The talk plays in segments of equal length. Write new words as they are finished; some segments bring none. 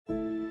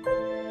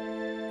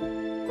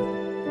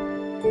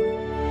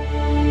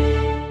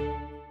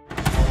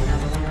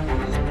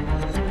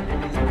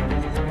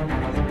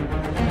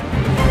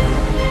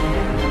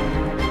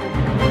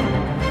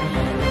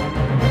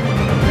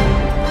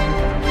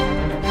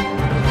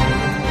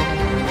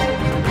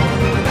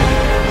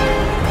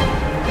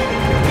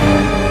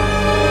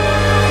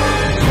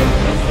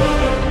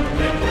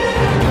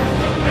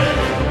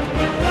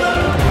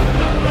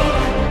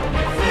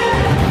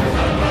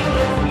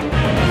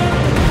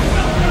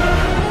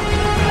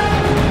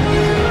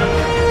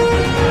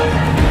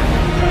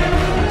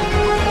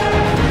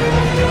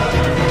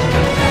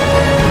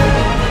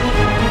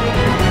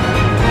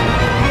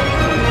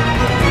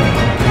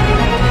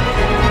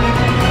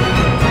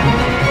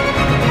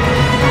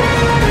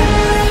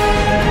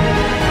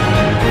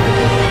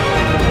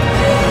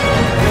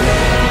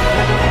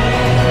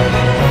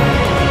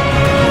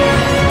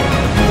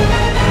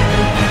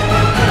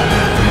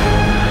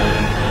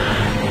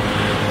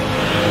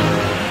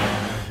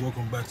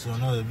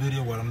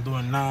video. What I'm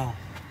doing now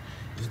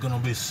is gonna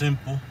be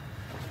simple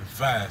and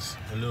fast,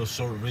 a little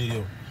short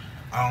video.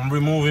 I'm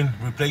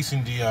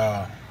replacing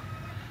the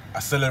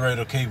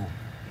accelerator cable.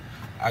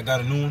 I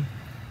got a new one.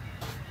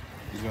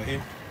 It's right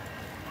here.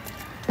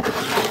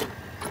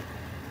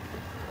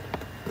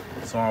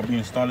 So I'll be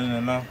installing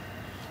it now,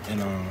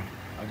 and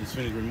I just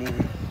finished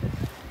removing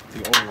the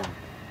old one.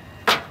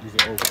 This is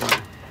the old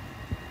cable.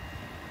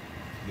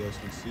 You guys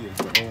can see it's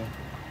the old one.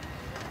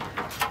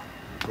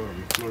 Put it on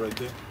the floor right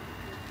there.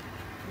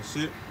 That's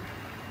it.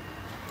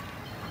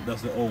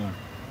 That's the old one.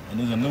 And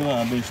there's a new one.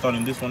 I'll be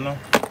installing this one now.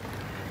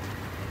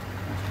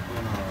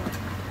 And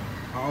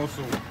I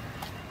also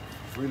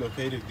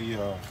relocated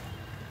the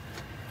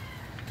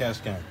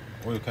cash can,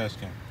 oil cash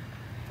can.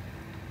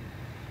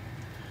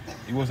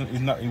 It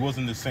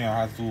wasn't the same.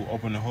 I had to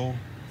open the hole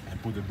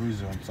and put the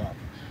breezer on top.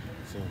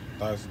 So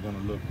that's gonna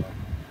look like.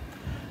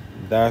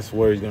 That's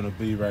where it's gonna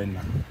be right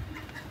now.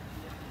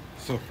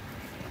 So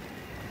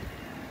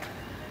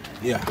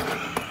yeah,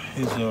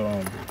 here's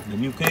the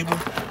new cable.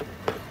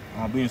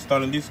 I'll be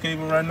installing this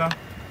cable right now,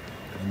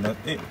 and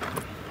that's it.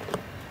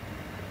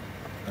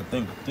 I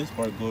think this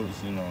part goes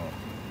in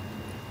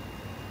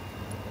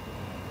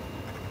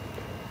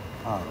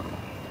I don't know.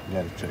 You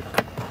gotta check.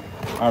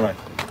 All right.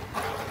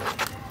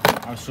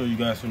 I'll show you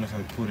guys as soon as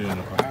I put it in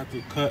the car. I had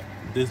to cut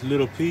this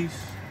little piece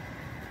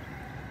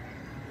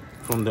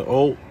from the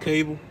old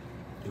cable.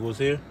 It was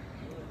here.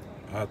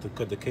 I had to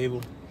cut the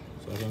cable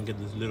so I can get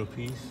this little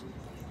piece.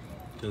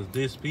 Because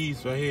this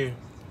piece right here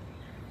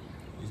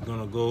is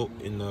gonna go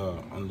in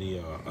on the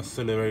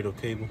accelerator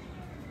cable.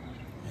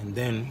 And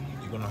then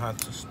you're gonna have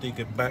to stick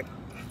it back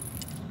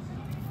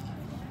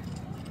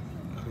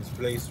in this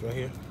place right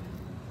here.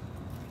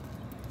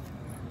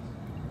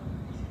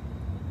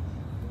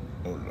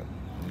 Hold up.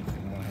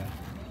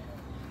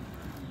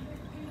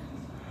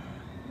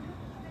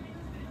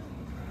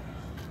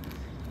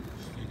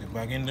 Stick it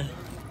back in there.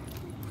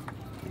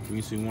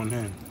 Grease in one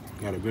hand.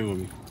 Gotta bear with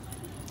me.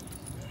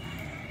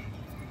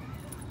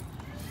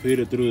 Feed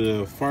it through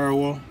the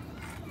firewall.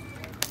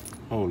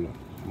 Hold on.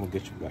 I'm gonna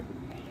get you back.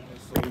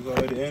 So it's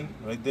already in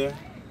right there.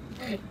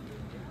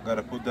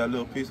 Gotta put that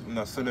little piece in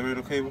the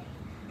accelerator cable.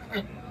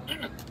 And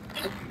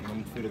I'm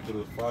gonna feed it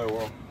through the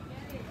firewall.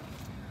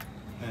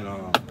 And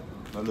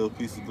that little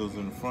piece that goes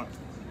in the front.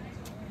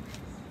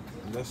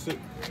 And that's it.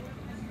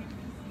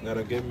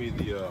 Gotta get me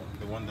the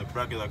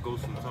bracket that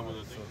goes on top of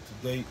the thing. So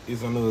today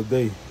is another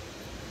day.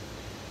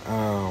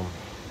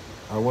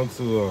 I went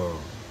to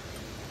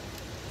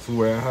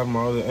where I have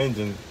my other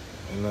engine,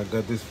 and I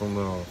got this from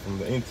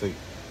the intake.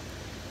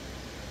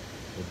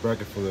 The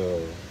bracket for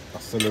the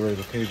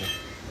accelerator cable.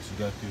 As you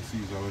guys can see,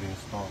 it's already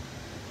installed.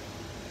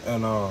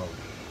 And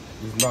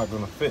it's not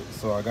gonna fit,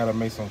 so I gotta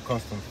make some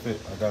custom fit.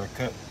 I gotta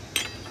cut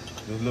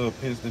this little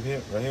piston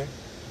here, right here.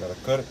 Gotta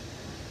cut it,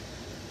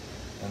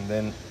 and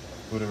then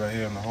put it right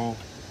here in the hole,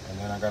 and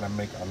then I gotta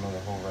make another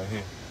hole right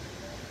here.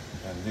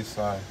 And this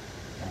side,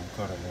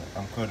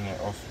 I'm cutting it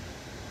also.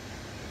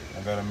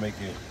 I gotta make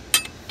it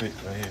fit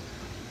right here.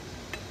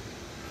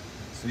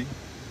 See,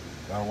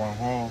 got one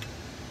hole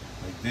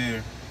right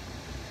there,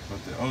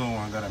 but the other one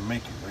I gotta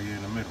make it right here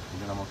in the middle.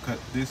 And then I'm gonna cut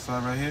this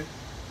side right here,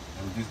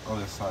 and this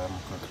other side I'm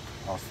gonna cut it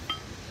also.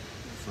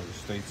 So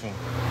stay tuned.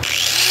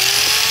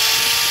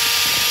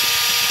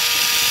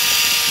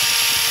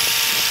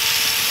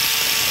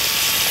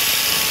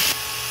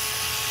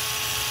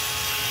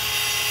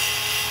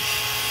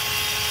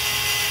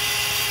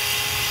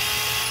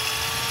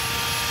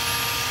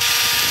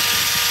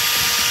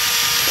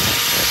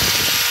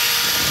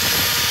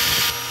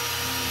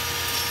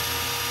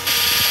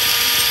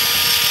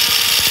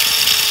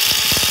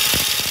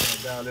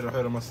 A little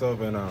ahead of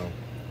myself, and I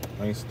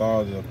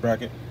installed the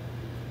bracket.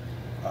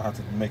 I had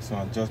to make some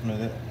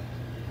adjustment.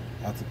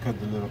 I had to cut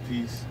the little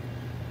piece,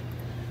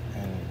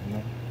 and you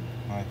know,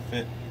 how it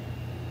fit.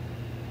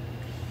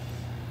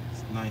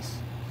 It's nice.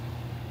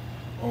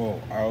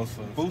 Oh, I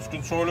also boost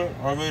controller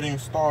already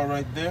installed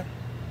right there.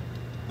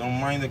 Don't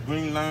mind the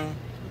green line.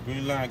 The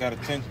green line I gotta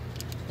change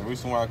it. The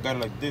reason why I got it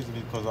like this is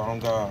because I don't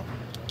got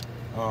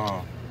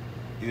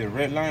either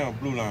red line or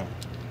blue line.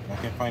 I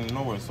can't find it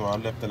nowhere, so I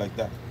left it like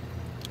that.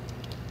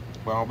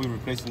 But I'll be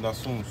replacing that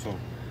soon, so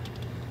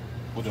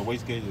with the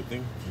wastegate, the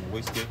thing, the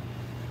wastegate.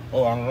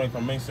 Oh, I don't know if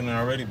I mentioned it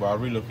already, but I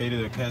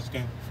relocated the cash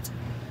can.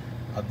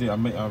 I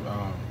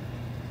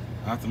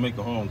have to make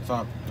a hole on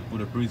top and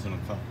put a breezer on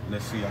top.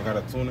 Let's see, I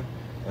gotta tune it,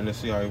 and let's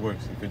see how it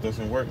works. If it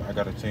doesn't work, I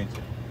gotta change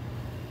it.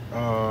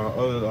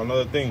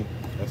 Another thing,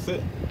 that's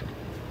it.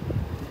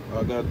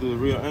 I gotta do the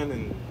rear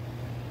end,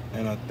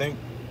 and I think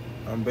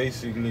I'm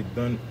basically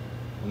done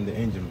in the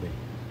engine bay.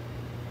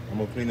 I'm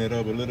gonna clean it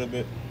up a little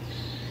bit.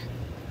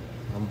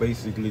 I'm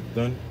basically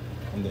done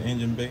in the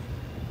engine bay.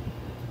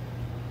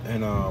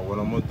 And what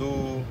I'm gonna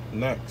do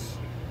next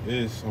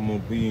is I'm gonna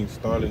be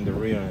installing the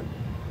rear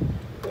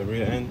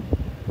end.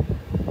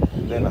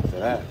 And then after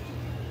that,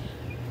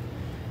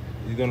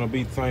 it's gonna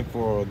be time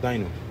for a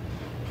dyno.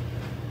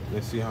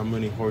 Let's see how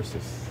many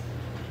horses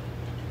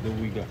that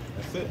we got.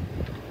 That's it.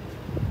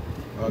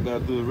 I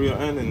gotta do the rear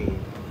end and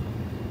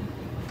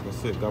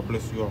That's it. God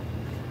bless you all.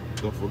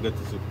 Don't forget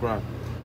to subscribe.